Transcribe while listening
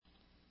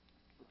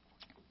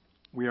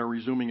We are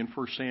resuming in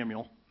 1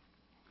 Samuel,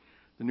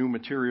 the new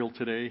material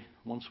today.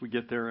 Once we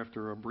get there,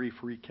 after a brief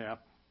recap,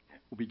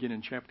 we'll begin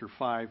in chapter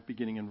 5,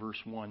 beginning in verse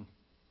 1.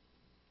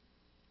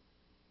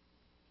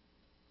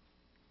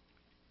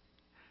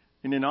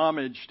 And in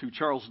homage to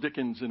Charles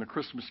Dickens in A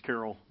Christmas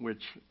Carol,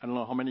 which I don't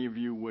know how many of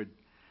you would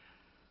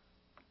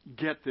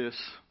get this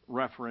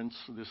reference,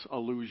 this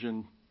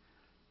allusion,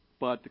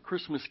 but the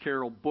Christmas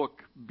Carol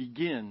book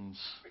begins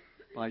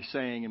by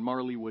saying, and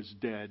Marley was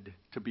dead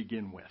to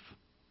begin with.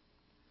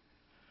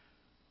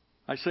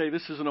 I say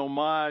this is an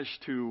homage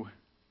to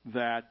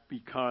that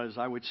because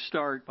I would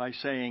start by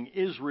saying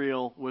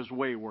Israel was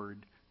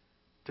wayward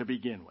to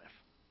begin with.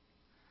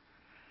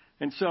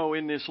 And so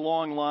in this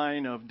long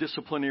line of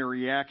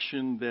disciplinary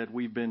action that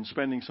we've been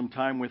spending some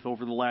time with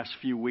over the last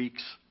few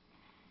weeks,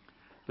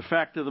 the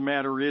fact of the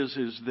matter is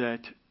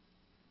that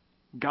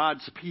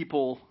God's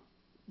people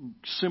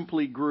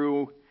simply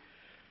grew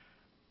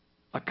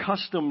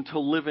accustomed to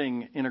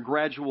living in a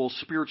gradual,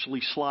 spiritually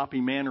sloppy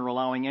manner,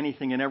 allowing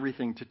anything and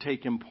everything to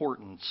take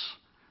importance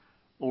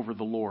over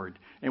the Lord.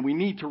 And we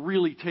need to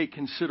really take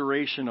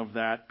consideration of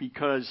that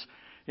because,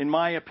 in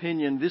my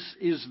opinion, this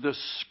is the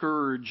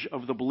scourge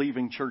of the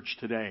believing church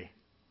today.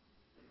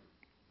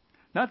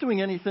 Not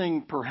doing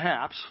anything,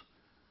 perhaps,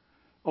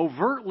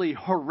 overtly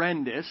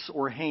horrendous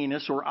or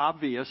heinous or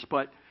obvious,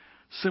 but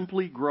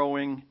simply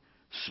growing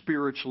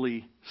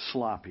spiritually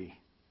sloppy.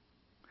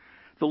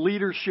 The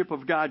leadership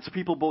of God's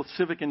people, both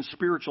civic and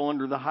spiritual,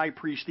 under the high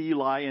priest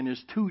Eli and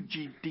his two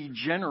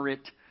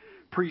degenerate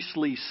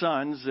priestly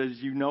sons, as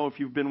you know if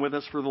you've been with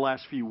us for the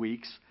last few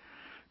weeks,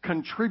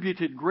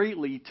 contributed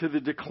greatly to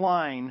the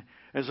decline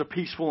as a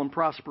peaceful and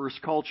prosperous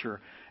culture.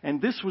 And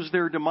this was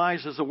their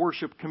demise as a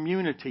worship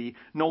community,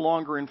 no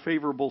longer in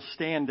favorable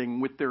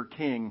standing with their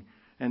king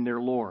and their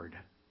Lord.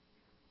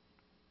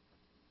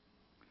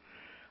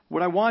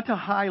 What I want to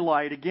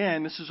highlight,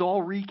 again, this is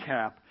all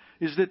recap,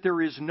 is that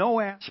there is no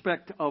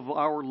aspect of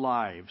our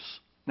lives,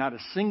 not a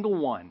single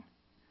one,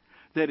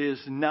 that is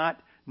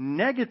not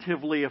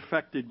negatively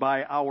affected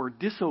by our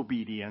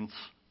disobedience.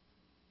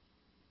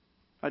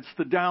 That's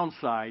the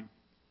downside.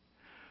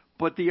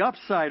 But the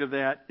upside of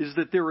that is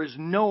that there is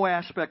no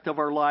aspect of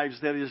our lives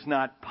that is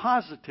not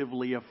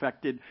positively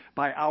affected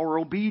by our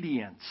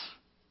obedience,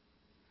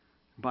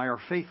 by our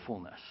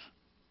faithfulness.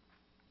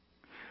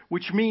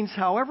 Which means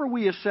however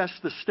we assess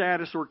the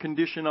status or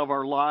condition of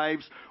our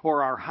lives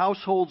or our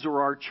households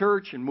or our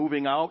church and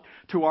moving out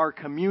to our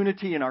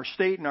community and our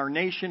state and our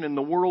nation and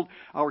the world,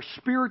 our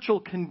spiritual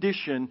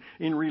condition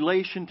in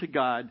relation to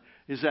God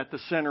is at the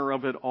center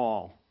of it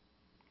all.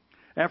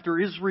 After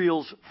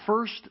Israel's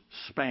first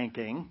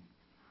spanking,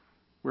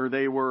 where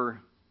they were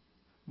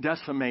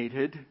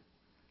decimated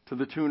to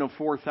the tune of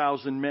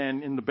 4,000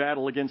 men in the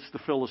battle against the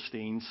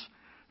Philistines,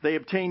 they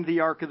obtained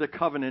the Ark of the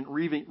Covenant,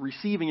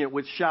 receiving it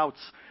with shouts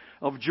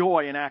of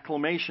joy and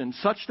acclamation,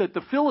 such that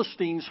the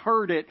Philistines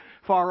heard it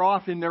far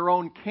off in their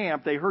own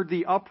camp. They heard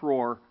the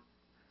uproar.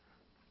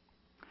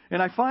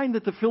 And I find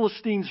that the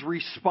Philistines'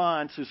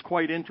 response is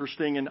quite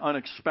interesting and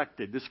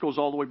unexpected. This goes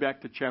all the way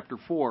back to chapter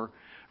 4,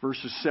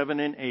 verses 7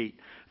 and 8.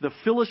 The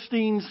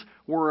Philistines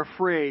were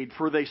afraid,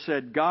 for they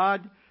said,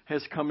 God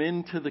has come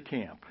into the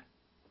camp.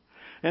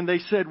 And they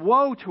said,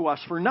 woe to us,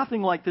 for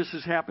nothing like this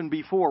has happened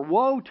before.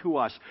 Woe to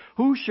us!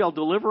 Who shall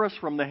deliver us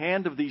from the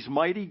hand of these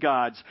mighty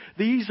gods?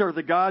 These are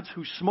the gods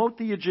who smote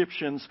the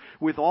Egyptians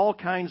with all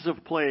kinds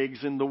of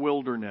plagues in the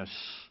wilderness.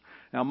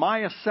 Now, my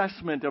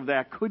assessment of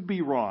that could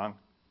be wrong,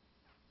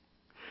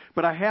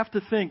 but I have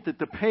to think that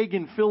the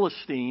pagan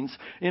Philistines,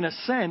 in a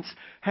sense,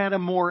 had a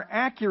more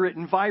accurate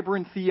and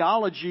vibrant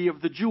theology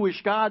of the Jewish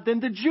God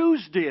than the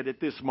Jews did at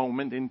this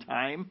moment in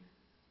time.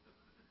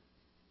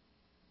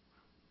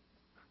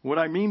 What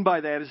I mean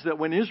by that is that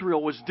when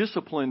Israel was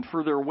disciplined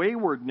for their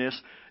waywardness,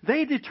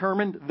 they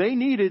determined they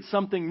needed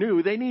something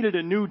new. They needed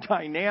a new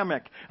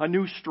dynamic, a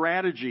new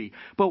strategy.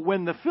 But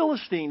when the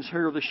Philistines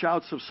hear the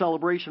shouts of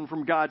celebration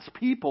from God's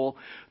people,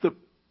 the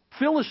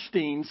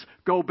Philistines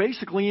go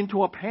basically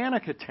into a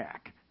panic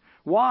attack.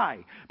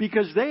 Why?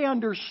 Because they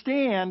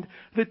understand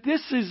that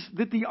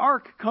that the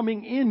ark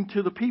coming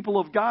into the people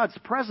of God's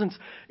presence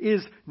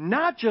is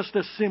not just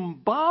a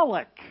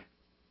symbolic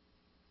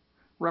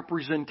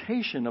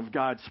representation of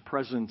God's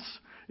presence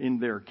in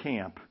their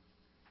camp.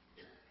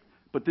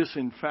 But this,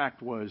 in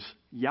fact, was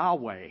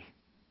Yahweh,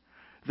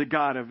 the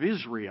God of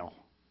Israel,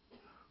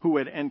 who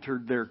had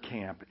entered their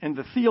camp. And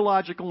the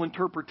theological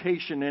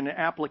interpretation and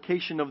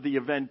application of the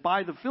event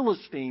by the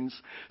Philistines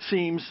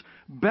seems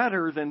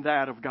better than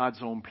that of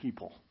God's own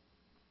people.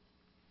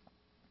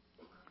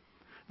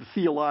 The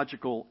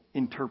theological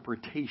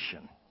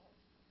interpretation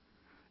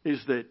is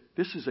that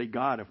this is a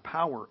God of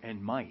power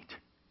and might.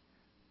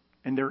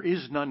 And there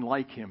is none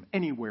like him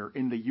anywhere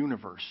in the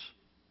universe.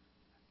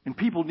 And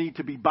people need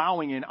to be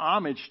bowing in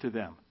homage to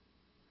them.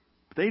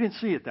 But they didn't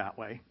see it that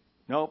way.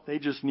 No, they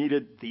just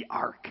needed the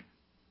ark.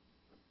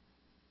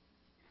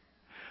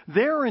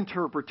 Their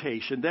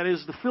interpretation, that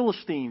is the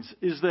Philistines,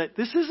 is that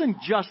this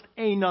isn't just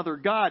another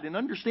god. And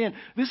understand,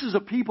 this is a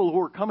people who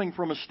are coming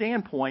from a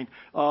standpoint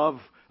of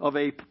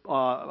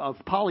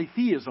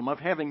polytheism, of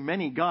having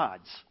many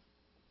gods.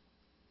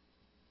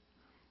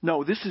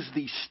 No, this is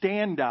the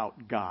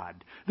standout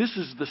God. This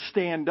is the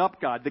stand-up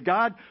God. The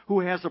God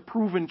who has a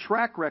proven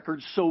track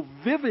record so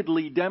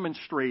vividly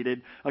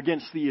demonstrated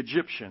against the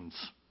Egyptians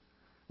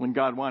when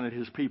God wanted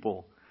His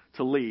people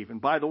to leave.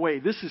 And by the way,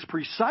 this is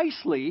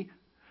precisely,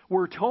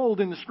 we're told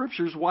in the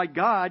Scriptures, why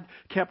God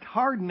kept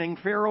hardening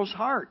Pharaoh's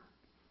heart.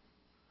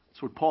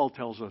 That's what Paul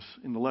tells us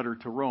in the letter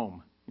to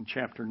Rome in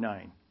chapter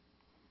 9.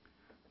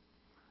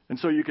 And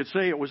so you could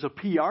say it was a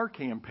PR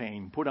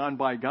campaign put on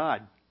by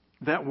God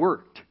that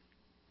worked.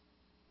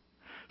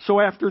 So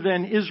after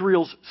then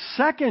Israel's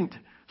second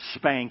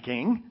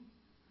spanking,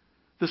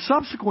 the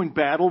subsequent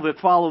battle that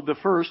followed the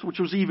first, which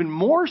was even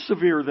more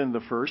severe than the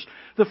first,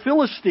 the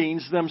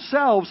Philistines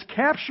themselves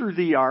capture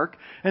the ark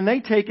and they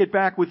take it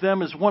back with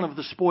them as one of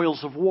the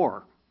spoils of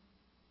war.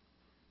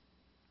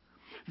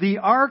 The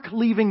ark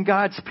leaving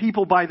God's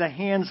people by the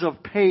hands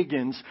of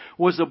pagans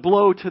was a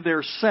blow to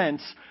their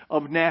sense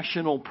of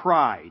national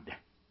pride.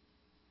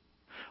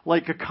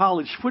 Like a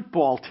college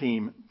football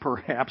team,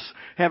 perhaps,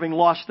 having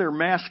lost their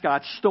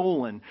mascot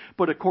stolen.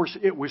 But of course,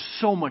 it was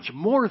so much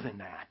more than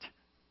that.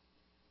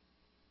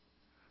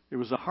 It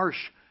was a harsh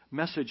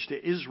message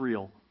to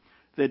Israel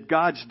that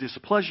God's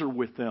displeasure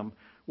with them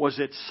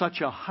was at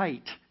such a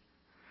height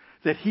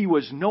that He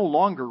was no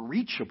longer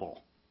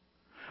reachable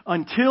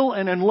until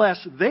and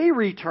unless they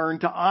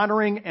returned to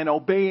honoring and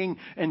obeying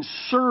and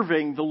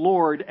serving the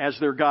Lord as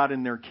their God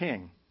and their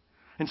King.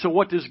 And so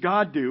what does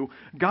God do?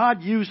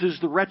 God uses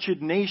the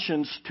wretched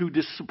nations to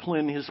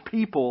discipline His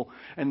people.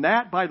 And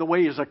that, by the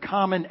way, is a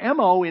common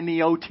MO in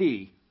the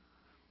OT.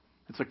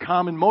 It's a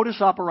common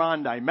modus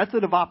operandi,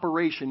 method of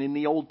operation in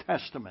the Old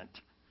Testament.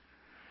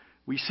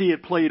 We see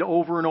it played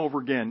over and over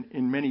again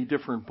in many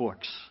different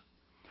books.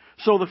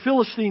 So the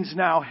Philistines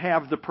now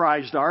have the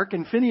prized ark,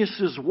 and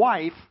Phinehas'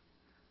 wife,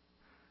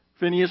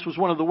 Phinehas was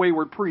one of the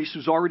wayward priests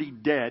who's already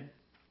dead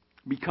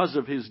because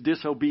of his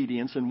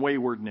disobedience and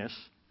waywardness.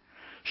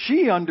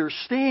 She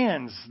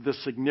understands the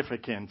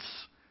significance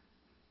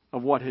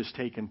of what has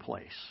taken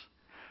place.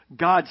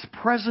 God's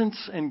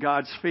presence and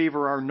God's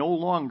favor are no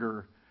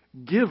longer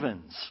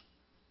givens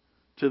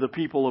to the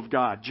people of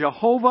God.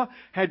 Jehovah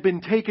had been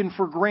taken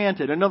for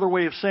granted. Another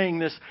way of saying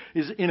this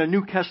is in a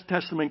New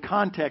Testament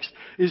context,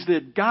 is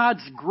that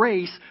God's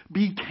grace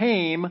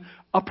became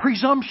a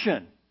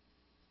presumption.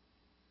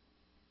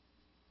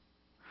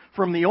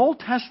 From the Old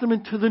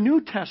Testament to the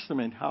New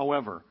Testament,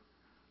 however,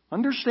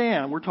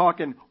 understand, we're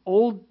talking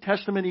Old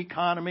Testament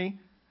economy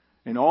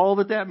and all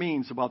that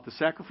means about the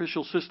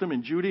sacrificial system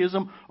in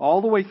Judaism,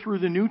 all the way through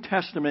the New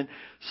Testament.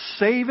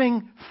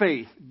 Saving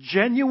faith,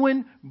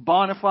 genuine,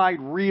 bona fide,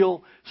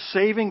 real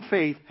saving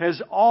faith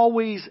has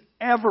always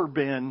ever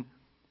been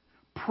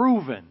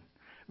proven,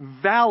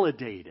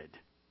 validated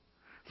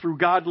through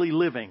godly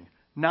living,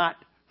 not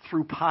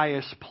through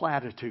pious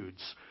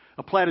platitudes.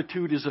 A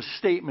platitude is a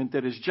statement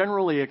that is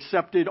generally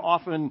accepted,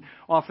 often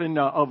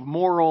of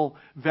moral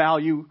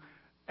value.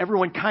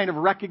 Everyone kind of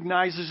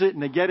recognizes it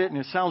and they get it and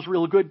it sounds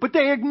real good, but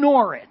they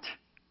ignore it.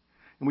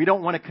 And we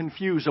don't want to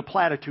confuse a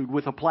platitude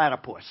with a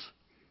platypus.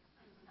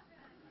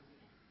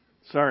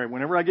 Sorry,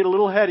 whenever I get a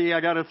little heady,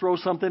 I got to throw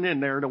something in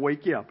there to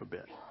wake you up a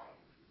bit.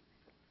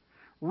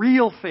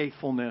 Real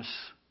faithfulness,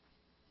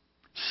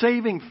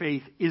 saving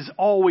faith, is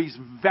always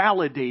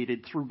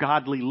validated through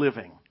godly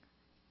living.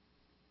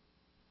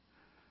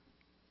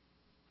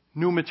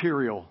 New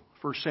material,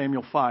 1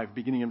 Samuel 5,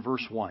 beginning in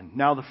verse 1.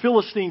 Now the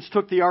Philistines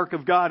took the ark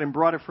of God and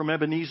brought it from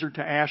Ebenezer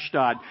to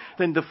Ashdod.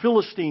 Then the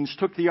Philistines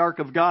took the ark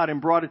of God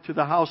and brought it to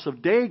the house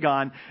of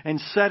Dagon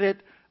and set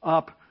it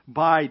up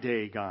by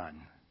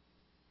Dagon.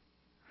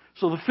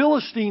 So the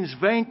Philistines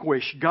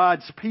vanquish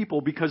God's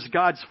people because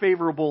God's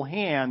favorable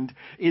hand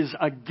is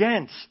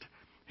against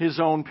His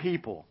own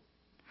people.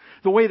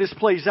 The way this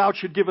plays out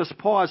should give us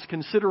pause,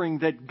 considering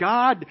that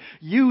God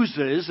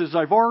uses, as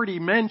I've already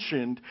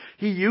mentioned,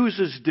 He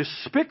uses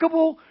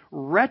despicable,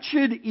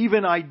 wretched,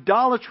 even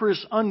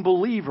idolatrous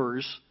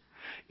unbelievers,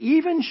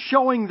 even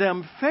showing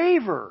them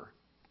favor,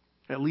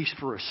 at least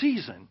for a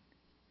season,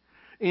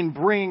 in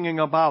bringing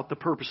about the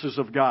purposes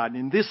of God.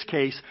 In this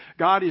case,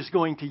 God is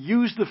going to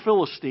use the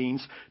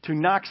Philistines to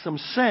knock some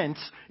sense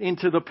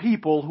into the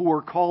people who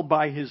are called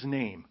by His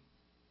name.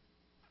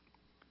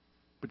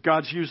 But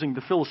God's using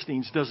the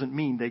Philistines doesn't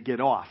mean they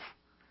get off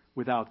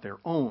without their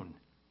own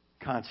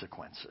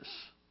consequences.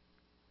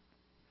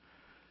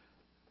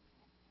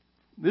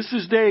 This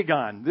is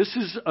Dagon. This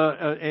is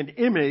an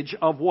image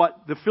of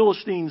what the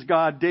Philistines'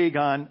 god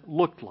Dagon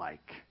looked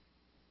like.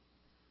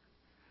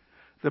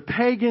 The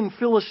pagan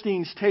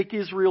Philistines take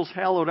Israel's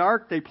hallowed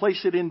ark. They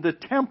place it in the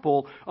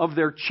temple of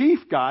their chief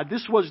god.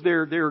 This was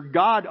their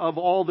god of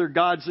all their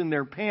gods in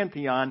their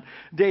pantheon,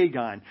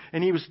 Dagon.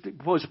 And he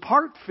was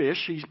part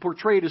fish. He's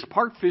portrayed as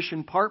part fish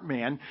and part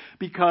man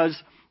because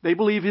they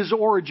believe his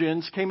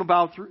origins came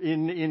about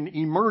in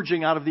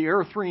emerging out of the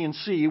Erythraean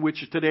Sea,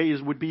 which today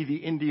would be the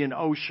Indian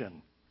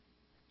Ocean.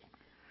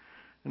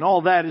 And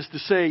all that is to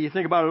say, you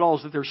think about it all,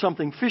 is that there's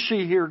something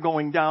fishy here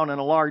going down on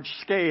a large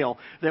scale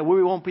that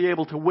we won't be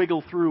able to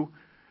wiggle through,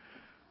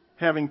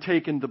 having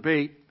taken the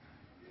bait,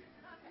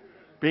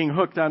 being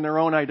hooked on their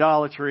own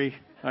idolatry.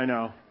 I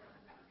know.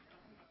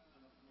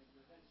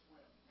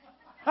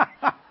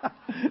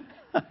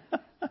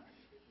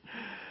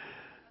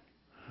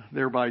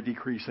 Thereby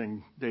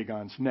decreasing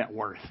Dagon's net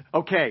worth.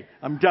 Okay,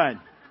 I'm done.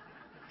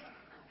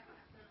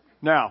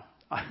 Now,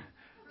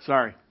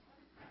 sorry.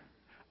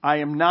 I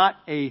am not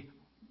a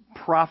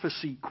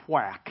prophecy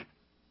quack.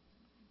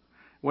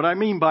 What I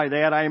mean by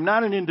that, I am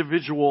not an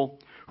individual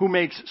who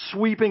makes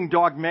sweeping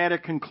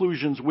dogmatic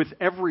conclusions with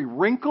every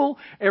wrinkle,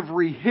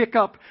 every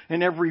hiccup,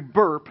 and every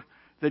burp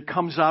that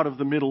comes out of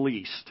the Middle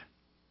East.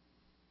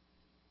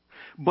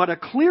 But a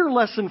clear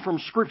lesson from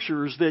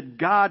Scripture is that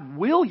God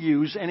will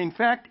use, and in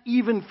fact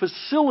even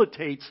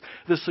facilitates,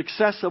 the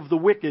success of the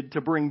wicked to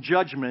bring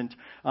judgment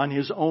on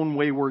His own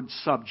wayward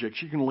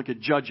subjects. You can look at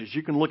Judges.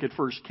 You can look at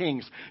 1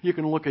 Kings. You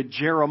can look at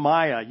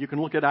Jeremiah. You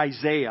can look at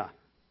Isaiah.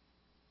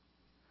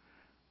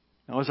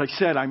 Now, as I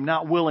said, I'm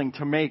not willing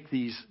to make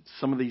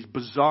some of these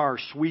bizarre,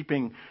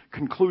 sweeping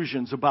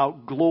conclusions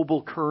about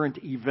global current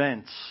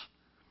events.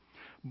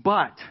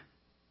 But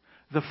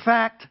the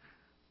fact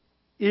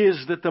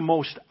is that the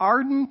most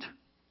ardent,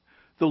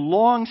 the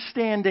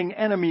long-standing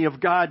enemy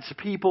of God's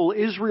people,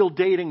 Israel,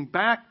 dating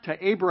back to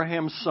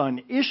Abraham's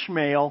son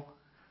Ishmael,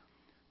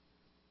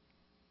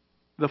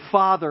 the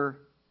father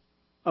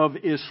of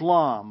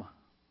Islam.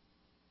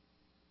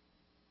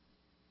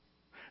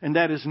 And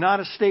that is not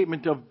a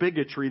statement of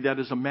bigotry, that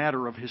is a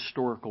matter of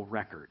historical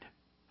record.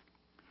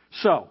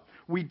 So,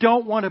 we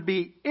don't want to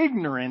be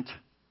ignorant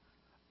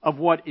of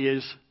what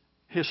is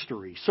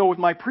history. So with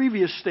my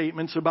previous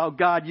statements about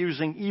God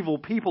using evil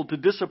people to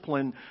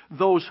discipline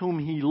those whom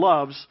He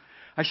loves,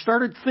 I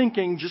started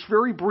thinking just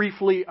very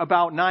briefly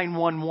about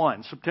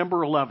 9/11, September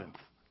 11th.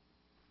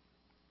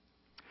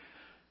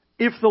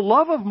 If the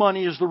love of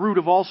money is the root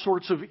of all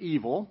sorts of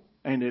evil,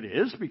 and it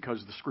is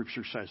because the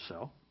Scripture says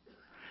so,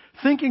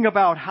 thinking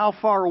about how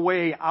far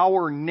away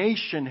our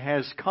nation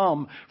has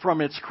come from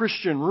its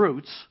Christian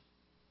roots,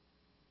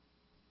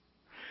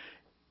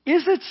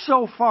 is it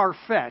so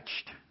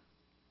far-fetched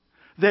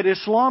that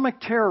Islamic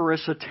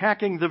terrorists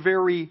attacking the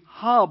very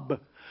hub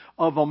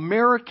of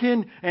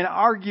American and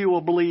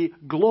arguably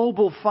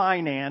global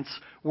finance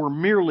were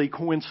merely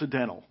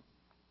coincidental?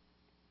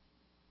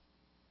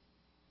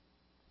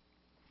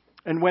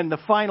 And when the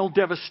final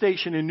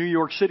devastation in New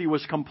York City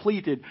was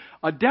completed,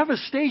 a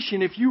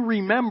devastation, if you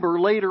remember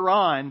later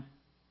on,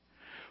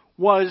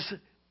 was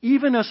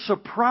even a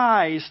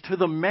surprise to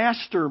the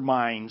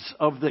masterminds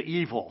of the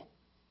evil.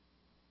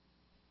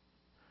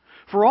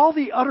 For all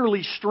the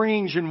utterly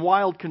strange and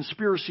wild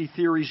conspiracy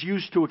theories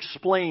used to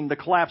explain the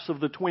collapse of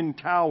the Twin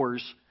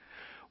Towers,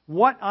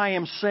 what I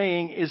am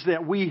saying is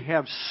that we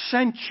have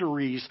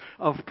centuries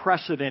of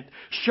precedent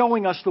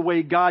showing us the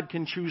way God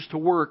can choose to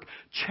work,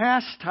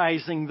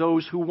 chastising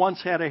those who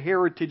once had a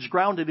heritage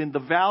grounded in the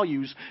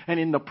values and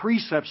in the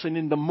precepts and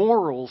in the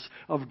morals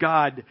of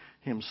God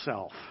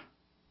Himself.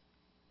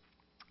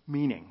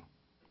 Meaning,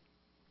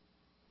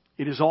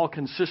 it is all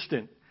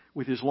consistent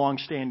with His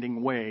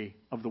long-standing way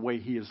of the way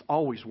He has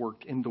always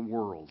worked in the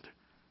world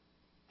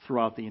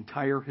throughout the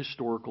entire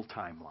historical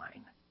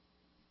timeline.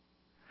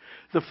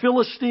 The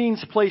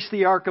Philistines placed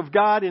the Ark of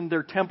God in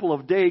their temple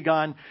of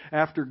Dagon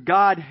after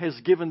God has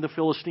given the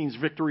Philistines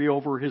victory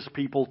over His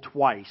people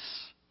twice.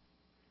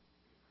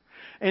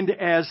 And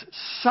as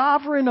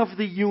sovereign of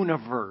the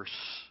universe,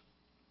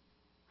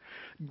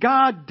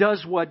 God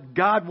does what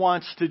God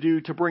wants to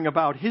do to bring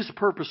about His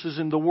purposes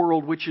in the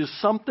world, which is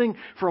something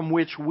from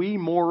which we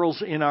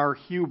mortals in our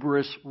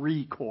hubris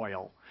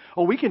recoil.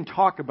 Oh, we can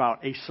talk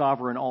about a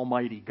sovereign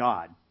almighty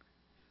God.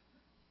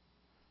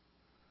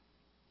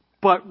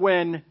 But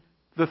when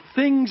the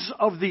things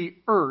of the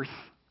earth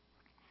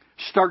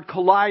start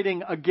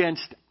colliding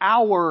against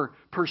our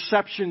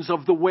perceptions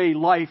of the way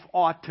life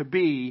ought to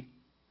be,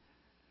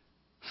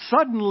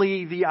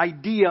 suddenly the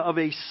idea of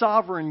a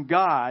sovereign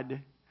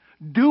God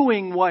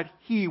doing what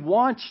He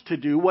wants to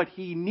do, what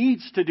He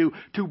needs to do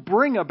to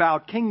bring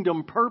about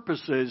kingdom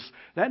purposes,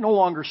 that no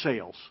longer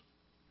sails.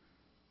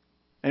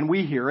 And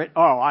we hear it,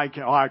 I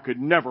could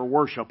never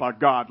worship a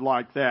God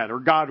like that, or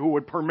God who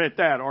would permit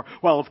that, or,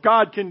 well, if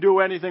God can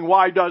do anything,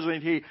 why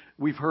doesn't He?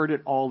 We've heard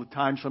it all the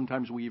time.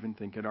 Sometimes we even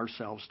think it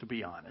ourselves, to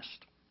be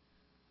honest.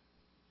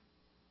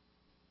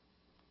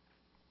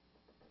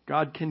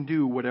 God can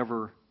do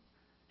whatever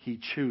He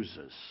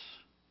chooses.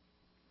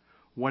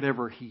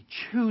 Whatever He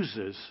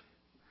chooses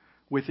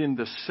within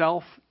the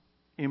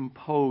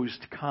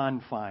self-imposed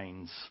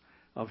confines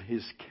of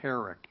His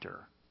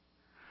character.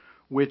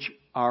 which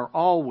are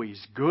always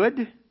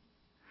good,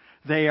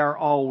 they are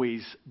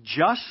always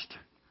just,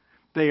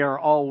 they are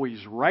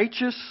always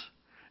righteous,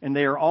 and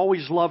they are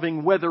always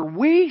loving, whether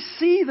we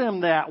see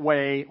them that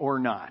way or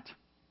not.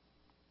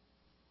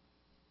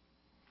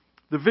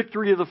 The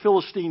victory of the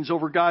Philistines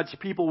over God's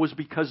people was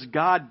because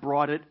God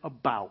brought it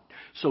about.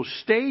 So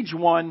stage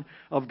 1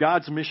 of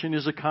God's mission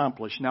is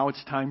accomplished. Now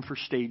it's time for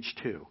stage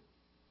 2.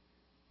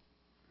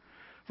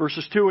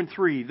 Verses 2 and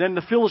 3. Then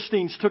the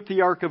Philistines took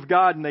the ark of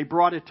God and they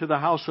brought it to the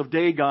house of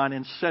Dagon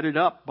and set it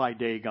up by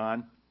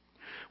Dagon.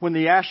 When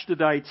the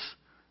Ashdodites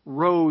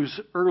rose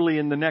early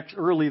the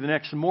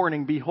next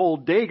morning,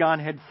 behold, Dagon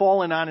had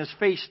fallen on his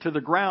face to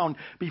the ground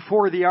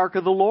before the ark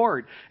of the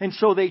Lord. And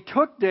so they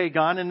took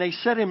Dagon and they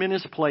set him in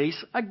his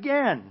place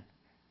again.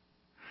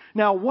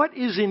 Now, what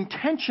is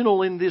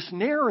intentional in this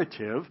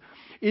narrative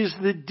is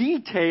the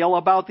detail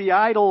about the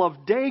idol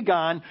of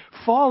Dagon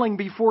falling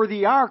before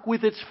the ark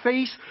with its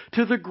face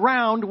to the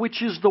ground,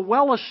 which is the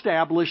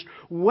well-established,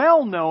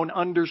 well-known,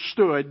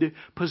 understood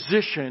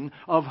position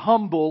of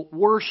humble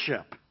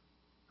worship.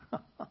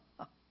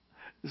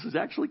 This is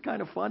actually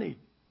kind of funny.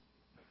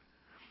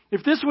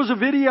 If this was a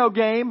video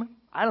game,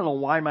 I don't know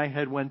why my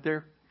head went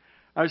there.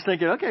 I was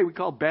thinking, okay, we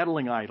call it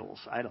battling idols.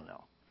 I don't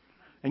know.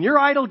 And your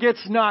idol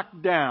gets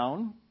knocked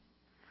down.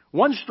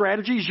 One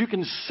strategy is you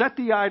can set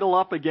the idol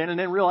up again and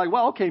then realize,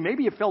 well, okay,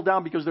 maybe it fell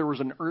down because there was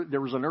an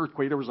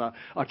earthquake, there was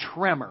a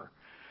tremor.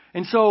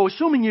 And so,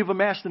 assuming you've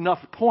amassed enough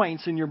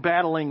points in your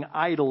battling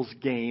idols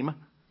game,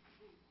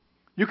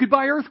 you could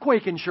buy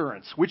earthquake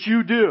insurance, which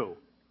you do.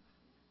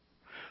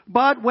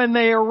 But when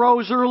they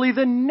arose early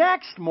the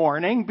next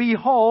morning,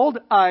 behold,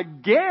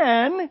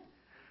 again,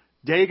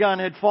 Dagon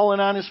had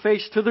fallen on his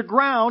face to the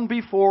ground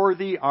before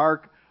the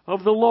ark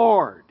of the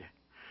Lord.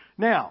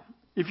 Now,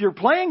 if you're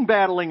playing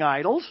battling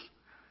idols,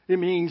 it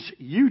means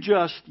you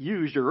just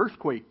used your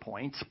earthquake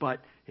points,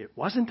 but it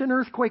wasn't an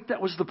earthquake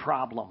that was the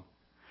problem.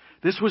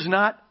 This was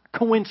not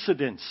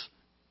coincidence.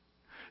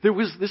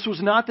 This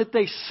was not that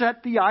they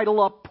set the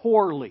idol up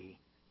poorly.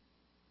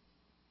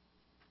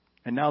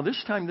 And now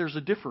this time there's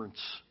a difference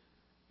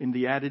in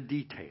the added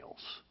details.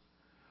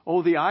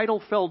 Oh, the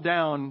idol fell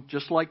down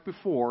just like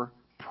before,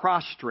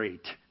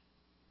 prostrate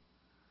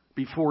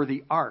before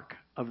the ark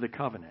of the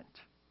covenant.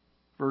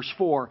 Verse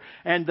 4,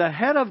 and the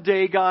head of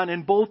Dagon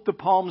and both the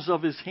palms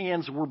of his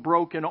hands were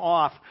broken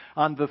off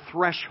on the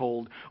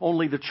threshold.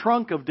 Only the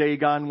trunk of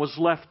Dagon was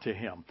left to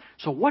him.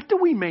 So what do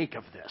we make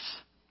of this?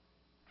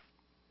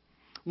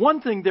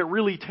 One thing that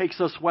really takes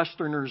us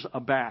Westerners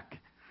aback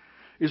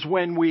is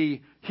when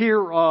we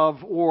hear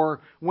of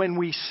or when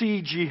we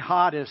see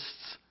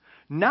jihadists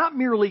not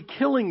merely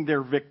killing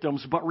their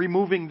victims, but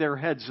removing their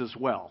heads as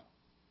well.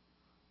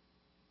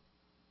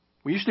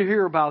 We used to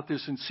hear about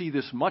this and see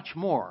this much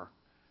more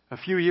a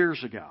few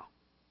years ago.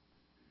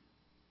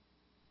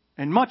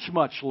 And much,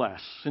 much less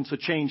since a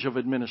change of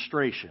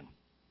administration.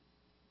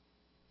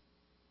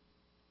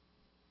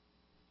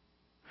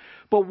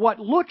 But what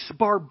looks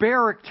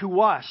barbaric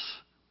to us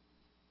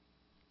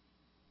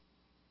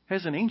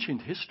has an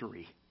ancient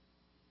history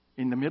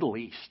in the Middle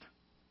East.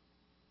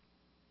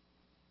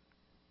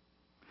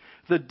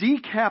 The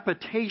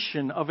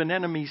decapitation of an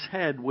enemy's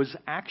head was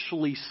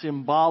actually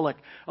symbolic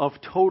of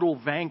total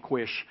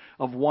vanquish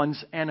of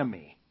one's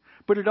enemy.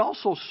 But it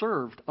also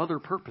served other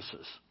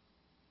purposes.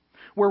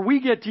 Where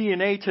we get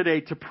DNA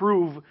today to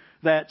prove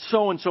that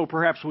so-and-so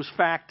perhaps was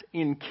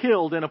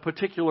killed in a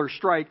particular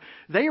strike,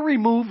 they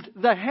removed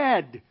the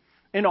head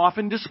and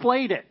often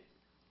displayed it.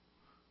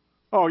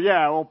 Oh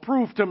yeah, well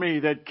prove to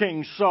me that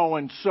King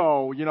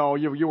so-and-so,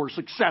 you were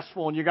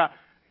successful and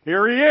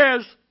here he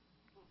is.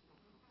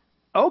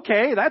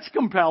 Okay, that's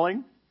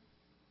compelling.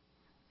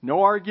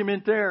 No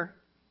argument there.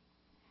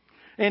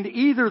 And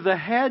either the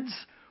heads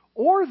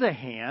or the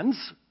hands,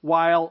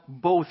 while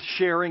both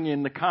sharing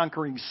in the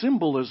conquering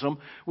symbolism,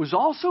 was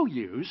also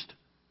used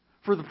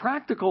for the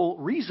practical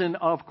reason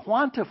of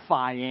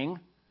quantifying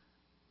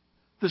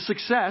the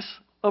success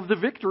of the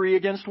victory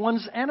against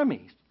one's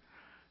enemies.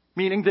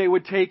 Meaning they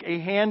would take a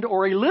hand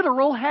or a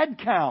literal head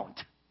count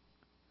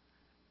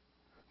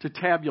to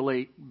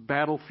tabulate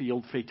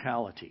battlefield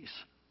fatalities.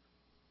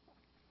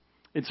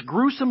 It's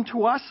gruesome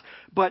to us,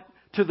 but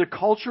to the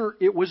culture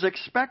it was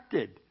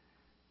expected.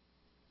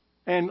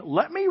 And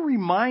let me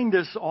remind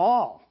us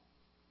all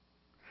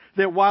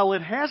that while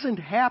it hasn't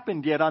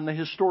happened yet on the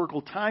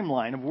historical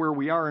timeline of where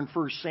we are in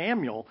 1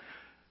 Samuel,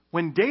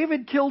 when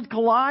David killed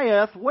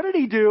Goliath, what did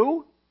he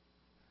do?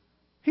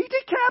 He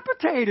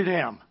decapitated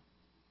him.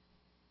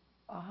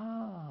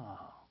 Oh,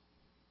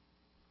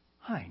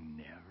 I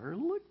never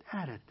looked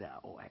at it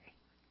that way.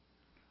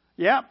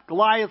 Yep,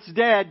 Goliath's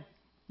dead.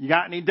 You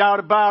got any doubt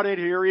about it?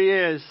 Here he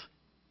is.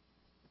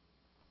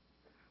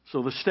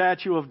 So the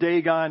statue of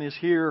Dagon is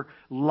here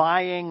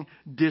lying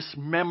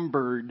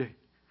dismembered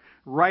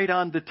right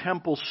on the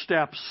temple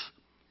steps,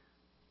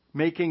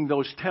 making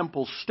those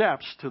temple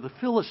steps to the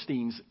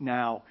Philistines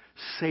now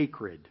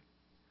sacred.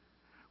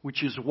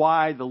 which is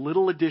why the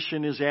little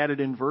addition is added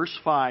in verse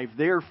 5.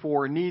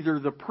 Therefore, neither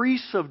the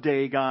priests of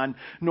Dagon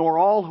nor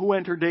all who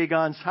enter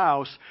Dagon's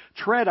house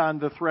tread on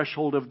the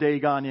threshold of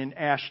Dagon in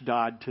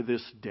Ashdod to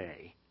this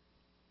day.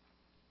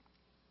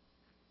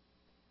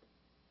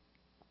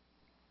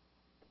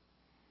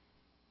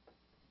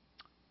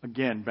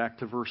 Again, back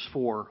to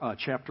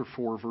chapter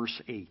 4,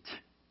 verse 8.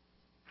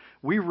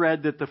 We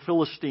read that the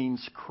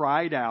Philistines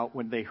cried out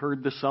when they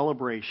heard the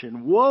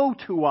celebration, "Woe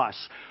to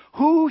us!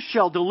 Who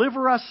shall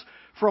deliver us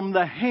from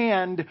the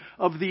hand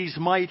of these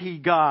mighty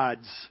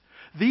gods?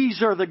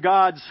 These are the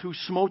gods who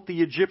smote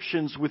the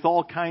Egyptians with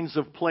all kinds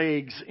of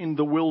plagues in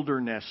the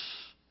wilderness."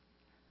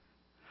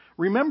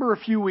 Remember a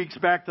few weeks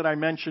back that I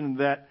mentioned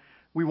that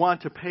we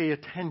want to pay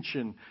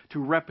attention to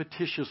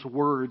repetitious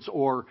words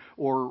or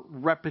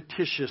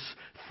repetitious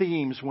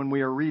themes when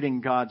we are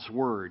reading God's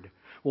Word.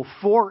 Well,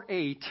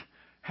 4:8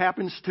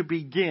 happens to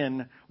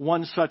begin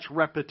one such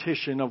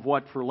repetition of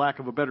what, for lack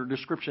of a better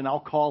description, I'll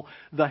call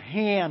the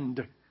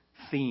hand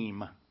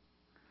theme,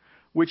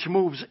 which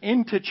moves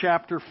into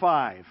chapter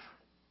 5.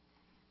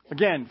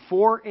 Again,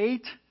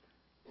 4:8,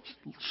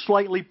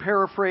 slightly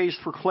paraphrased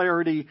for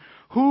clarity,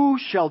 "Who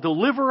shall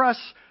deliver us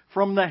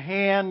from the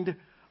hand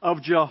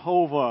of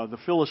Jehovah?" the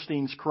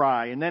Philistines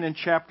cry. And then in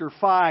chapter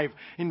 5,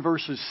 in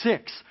verses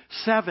 6,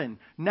 7,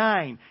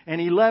 9,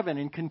 and 11,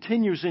 and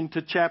continues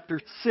into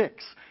chapter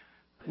 6,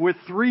 with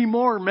 3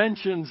 more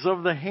mentions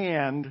of the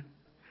hand.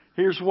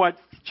 Here's what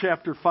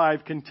chapter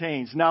 5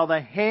 contains. "Now the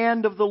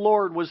hand of the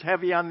Lord was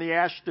heavy on the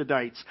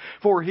Ashdodites,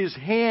 for his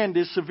hand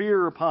is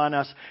severe upon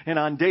us and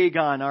on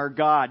Dagon our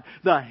God.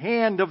 The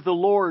hand of the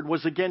Lord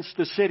was against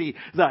the city.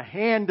 The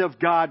hand of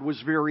God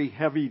was very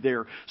heavy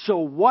there." So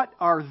what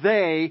are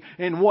they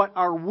and what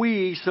are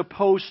we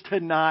supposed to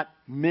not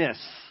miss?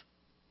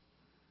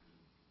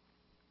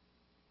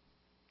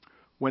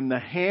 When the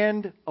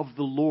hand of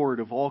the Lord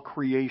of all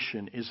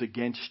creation is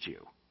against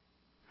you,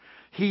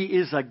 He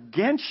is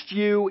against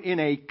you in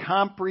a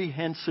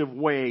comprehensive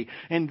way.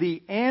 And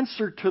the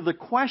answer to the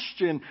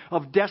question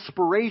of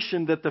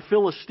desperation that the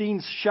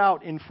Philistines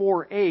shout in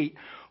 4:8,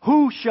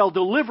 "Who shall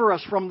deliver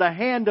us from the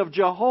hand of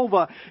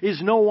Jehovah?"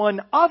 is no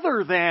one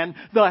other than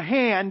the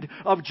hand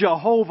of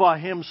Jehovah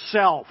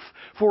Himself.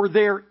 For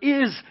there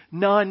is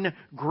none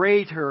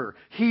greater.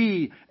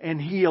 He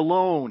and He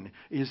alone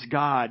is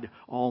God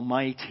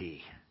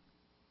Almighty.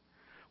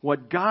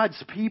 What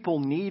God's people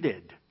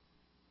needed,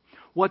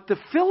 what the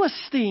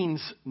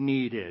Philistines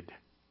needed,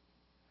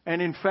 and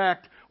in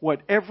fact,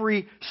 what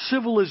every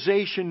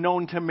civilization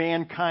known to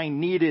mankind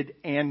needed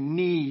and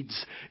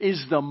needs,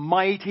 is the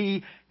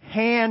mighty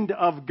hand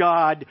of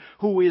God,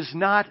 who is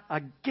not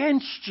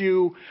against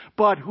you,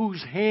 but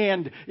whose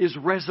hand is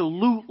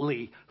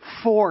resolutely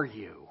for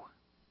you.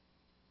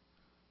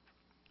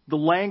 The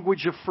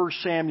language of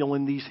 1 Samuel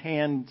in these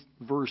hand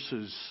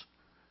verses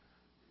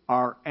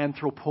are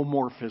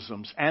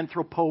anthropomorphisms.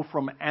 Anthropo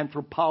from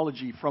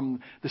anthropology, from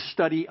the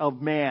study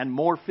of man.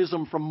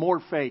 Morphism from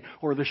morphe,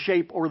 or the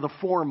shape or the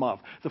form of.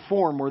 The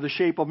form or the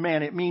shape of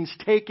man. It means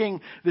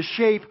taking the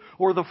shape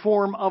or the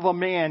form of a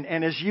man.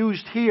 And as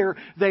used here,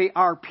 they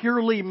are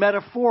purely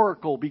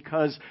metaphorical,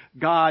 because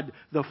God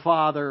the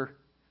Father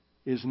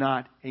is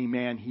not a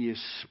man, He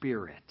is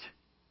spirit.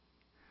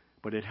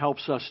 But it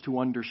helps us to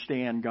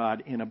understand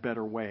God in a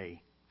better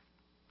way.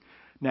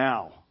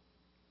 Now,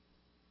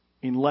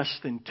 in less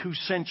than 2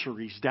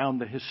 centuries down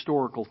the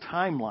historical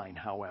timeline,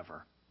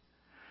 however,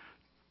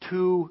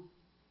 2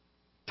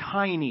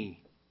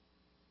 tiny,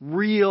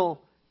 real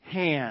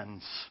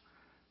hands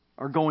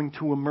are going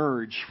to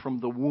emerge from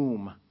the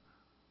womb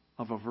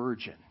of a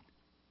virgin.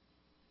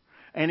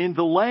 And in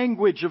the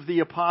language of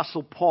the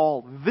Apostle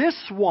Paul, this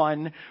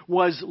one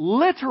was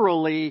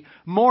literally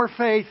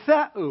morphe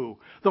theou,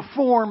 the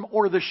form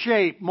or the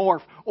shape,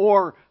 morph,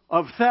 or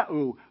of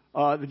theou,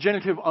 the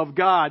genitive of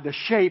God, the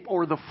shape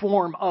or the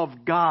form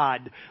of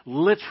God,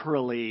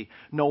 literally,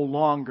 no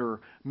longer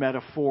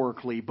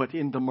metaphorically, but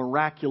in the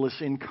miraculous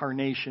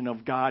incarnation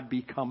of God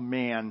become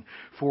man.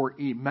 For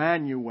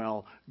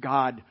Emmanuel,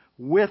 God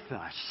with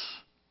us,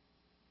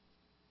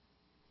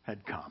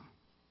 had come.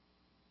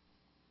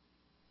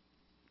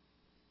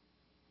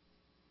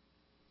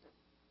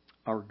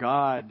 Our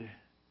God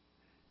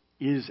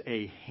is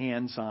a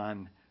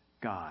hands-on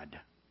God.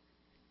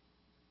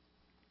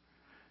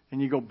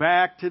 And you go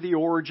back to the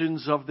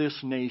origins of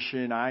this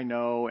nation, I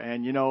know,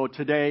 and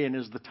today, and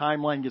as the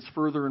timeline gets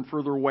further and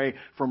further away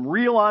from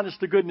real honest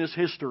to goodness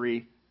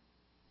history,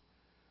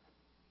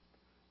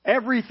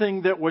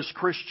 everything that was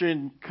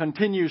Christian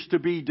continues to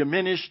be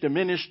diminished.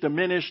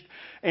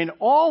 And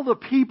all the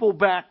people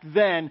back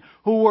then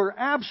who were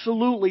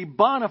absolutely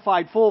bona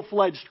fide,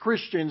 full-fledged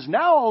Christians,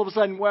 now all of a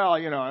sudden,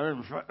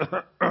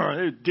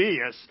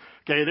 deists.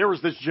 Okay, there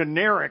was this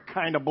generic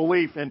kind of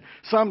belief in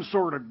some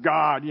sort of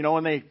God,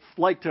 and they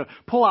like to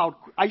pull out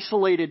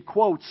isolated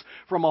quotes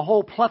from a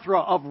whole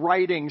plethora of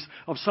writings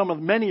of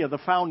many of the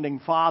founding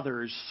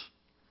fathers,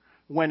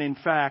 when in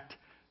fact,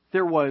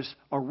 there was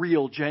a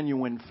real,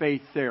 genuine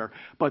faith there.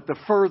 But the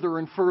further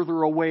and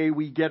further away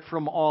we get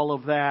from all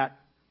of that,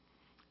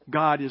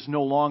 God is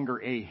no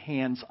longer a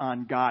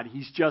hands-on God.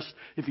 He's just,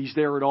 if He's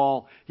there at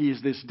all, He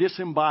is this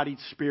disembodied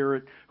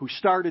spirit who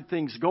started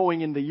things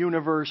going in the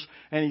universe,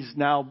 and He's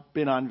now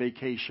been on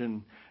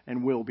vacation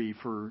and will be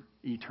for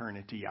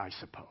eternity, I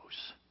suppose.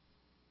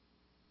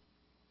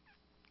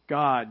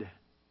 God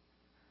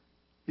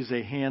is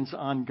a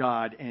hands-on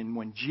God, and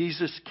when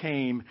Jesus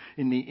came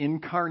in the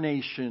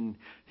incarnation,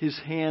 His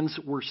hands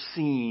were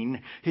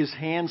seen, His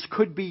hands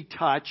could be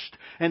touched,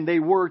 and they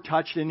were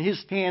touched, and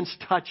His hands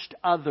touched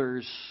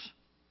others.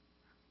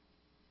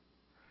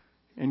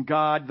 And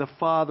God the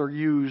Father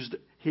used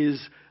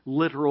His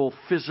literal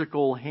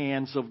physical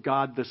hands of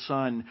God the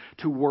Son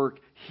to work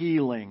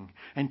healing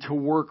and to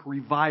work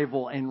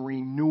revival and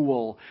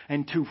renewal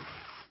and to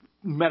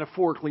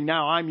metaphorically,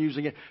 now I'm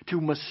using it,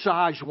 to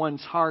massage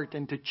one's heart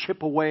and to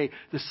chip away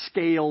the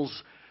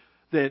scales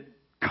that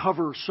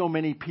cover so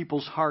many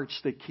people's hearts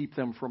that keep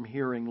them from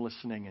hearing,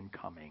 listening, and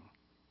coming.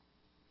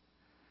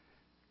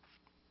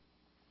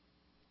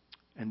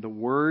 And the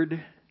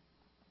Word,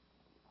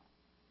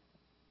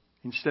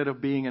 instead of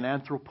being an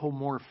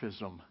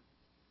anthropomorphism,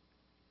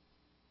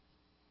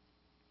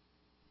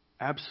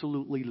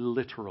 absolutely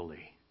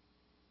literally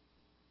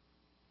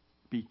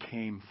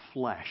became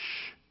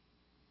flesh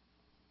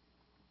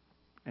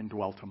and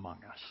dwelt among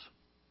us.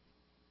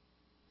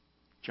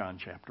 John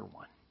chapter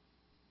 1.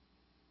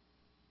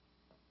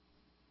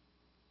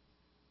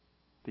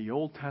 The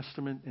Old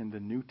Testament and the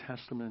New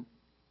Testament,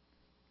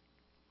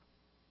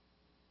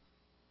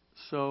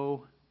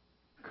 so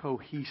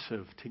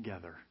cohesive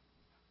together.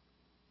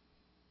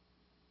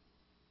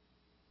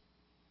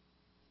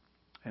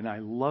 And I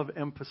love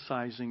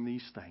emphasizing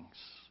these things,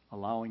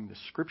 allowing the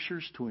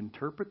Scriptures to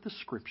interpret the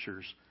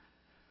Scriptures,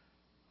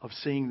 of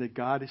seeing that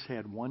God has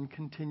had one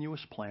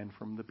continuous plan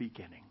from the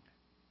beginning.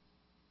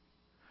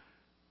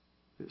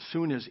 As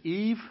soon as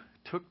Eve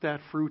took that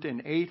fruit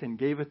and ate and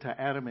gave it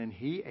to Adam and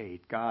he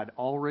ate, God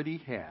already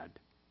had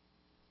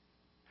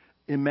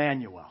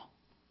Emmanuel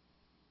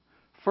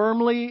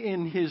firmly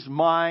in His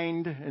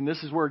mind, and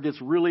this is where it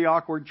gets really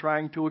awkward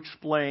trying to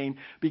explain,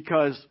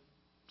 because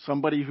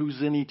somebody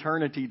who's in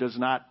eternity does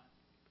not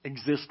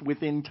exist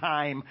within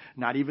time,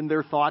 not even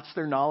their thoughts,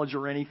 their knowledge,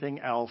 or anything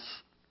else.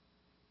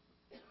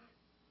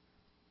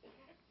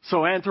 So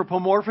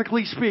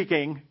anthropomorphically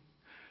speaking,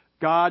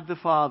 God the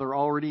Father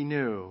already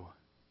knew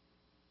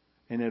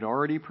and had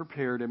already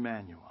prepared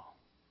Emmanuel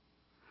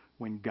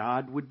when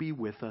God would be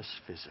with us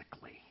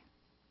physically.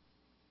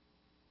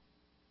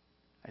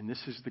 And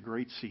this is the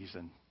great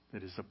season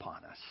that is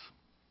upon us.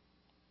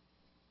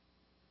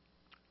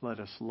 Let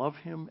us love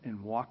Him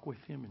and walk with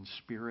Him in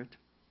spirit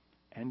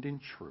and in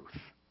truth.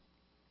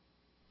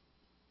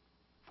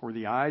 For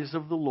the eyes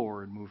of the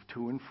Lord move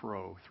to and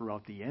fro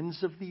throughout the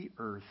ends of the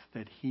earth,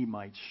 that He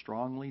might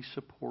strongly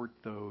support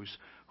those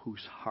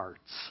whose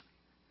hearts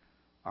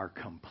are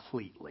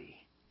completely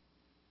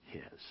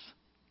His.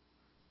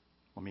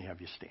 Let me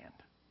have you stand.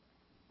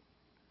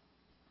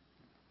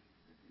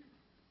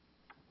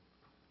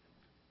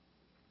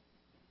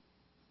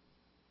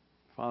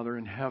 Father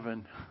in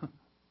heaven,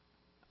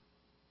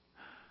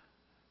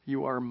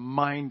 You are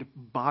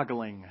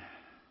mind-boggling.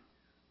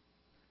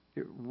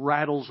 It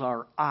rattles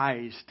our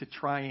eyes to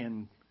try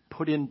and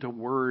put into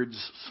words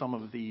some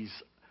of these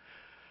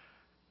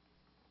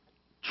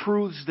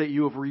truths that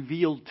You have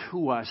revealed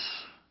to us.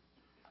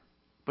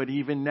 But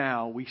even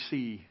now we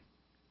see,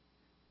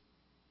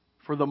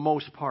 for the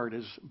most part,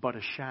 as but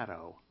a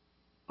shadow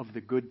of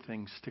the good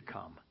things to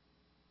come.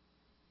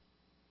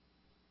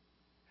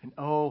 And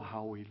oh,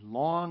 how we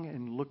long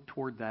and look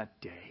toward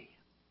that day.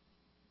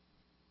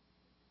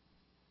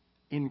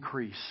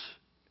 Increase,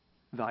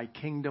 Thy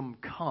kingdom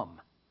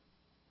come,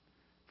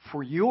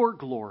 for Your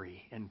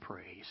glory and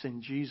praise.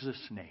 In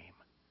Jesus' name,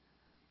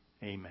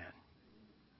 amen.